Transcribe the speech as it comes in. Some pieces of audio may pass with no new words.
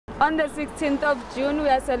On the 16th of June, we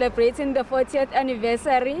are celebrating the 40th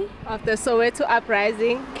anniversary of the Soweto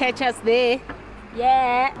uprising. Catch us there.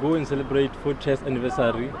 Yeah. Go and celebrate 40th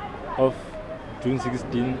anniversary of June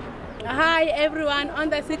 16. Hi everyone,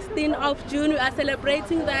 on the 16th of June we are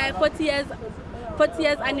celebrating the 40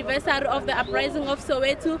 years anniversary of the uprising of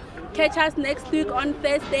Soweto. Catch us next week on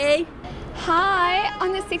Thursday. Hi,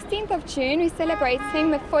 on the 16th of June we're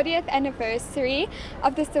celebrating the 40th anniversary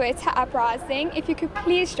of the Soweto uprising. If you could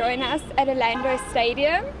please join us at Orlando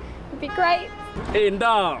Stadium, it would be great.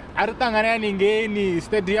 Enda aritangana ningeni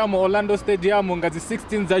stadium Orlando Stadium ngazi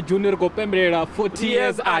 16 za June rikopembelela 40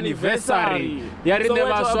 years anniversary yarinde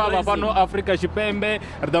vaswa vapano Africa Chipembe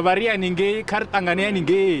ridavaria ningei karitangana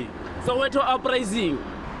ningei Soweto uprising.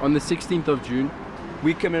 On the 16th of June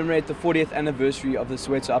we commemorate the 40th anniversary of the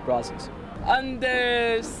Soweto uprisings. On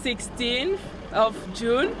the 16th of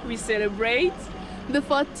June we celebrate the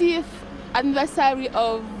 40th anniversary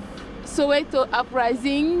of Soweto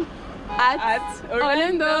uprising at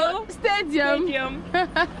Orlando Stadium.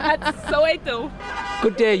 At Soweto.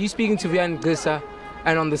 Good day, you're speaking to Vian Glissa,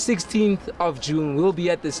 and on the 16th of June we'll be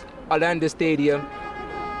at this Orlando Stadium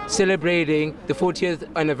celebrating the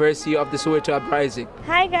 40th anniversary of the Soweto uprising.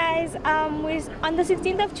 Hi guys, on the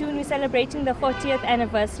 16th of June we're celebrating the 40th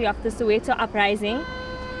anniversary of the Soweto uprising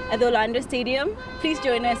at the Orlando Stadium. Please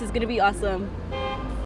join us, it's going to be awesome.